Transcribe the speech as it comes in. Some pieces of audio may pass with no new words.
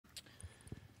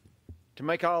To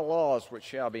make all laws which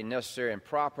shall be necessary and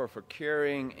proper for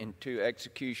carrying into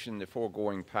execution the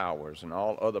foregoing powers and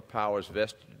all other powers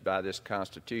vested by this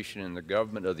Constitution in the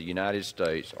government of the United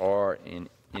States or in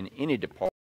any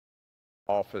department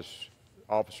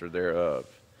officer thereof.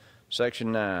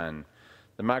 Section 9.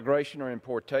 The migration or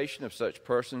importation of such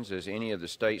persons as any of the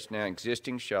states now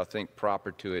existing shall think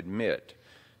proper to admit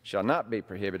shall not be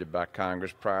prohibited by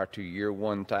Congress prior to year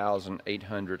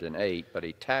 1808, but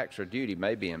a tax or duty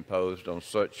may be imposed on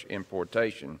such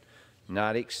importation,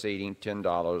 not exceeding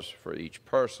 $10 for each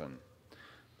person.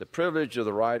 The privilege of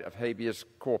the right of habeas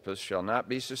corpus shall not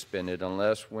be suspended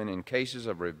unless when in cases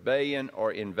of rebellion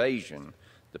or invasion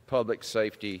the public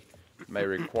safety may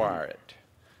require it.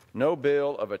 No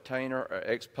bill of attainder or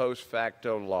ex post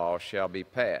facto law shall be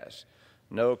passed.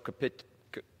 No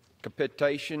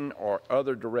capitation or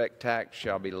other direct tax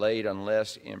shall be laid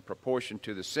unless in proportion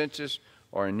to the census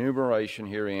or enumeration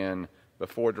herein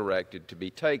before directed to be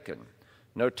taken.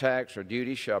 No tax or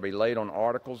duty shall be laid on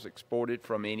articles exported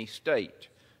from any state.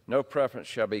 No preference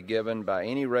shall be given by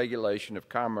any regulation of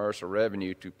commerce or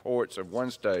revenue to ports of one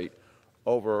state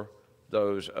over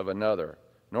those of another.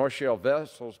 Nor shall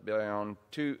vessels bound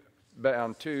to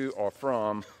or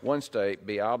from one state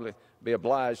be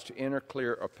obliged to enter,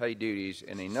 clear, or pay duties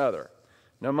in another.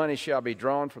 No money shall be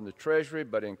drawn from the Treasury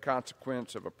but in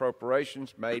consequence of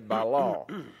appropriations made by law,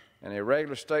 and a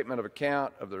regular statement of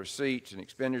account of the receipts and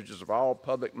expenditures of all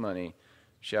public money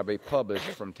shall be published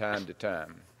from time to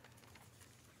time.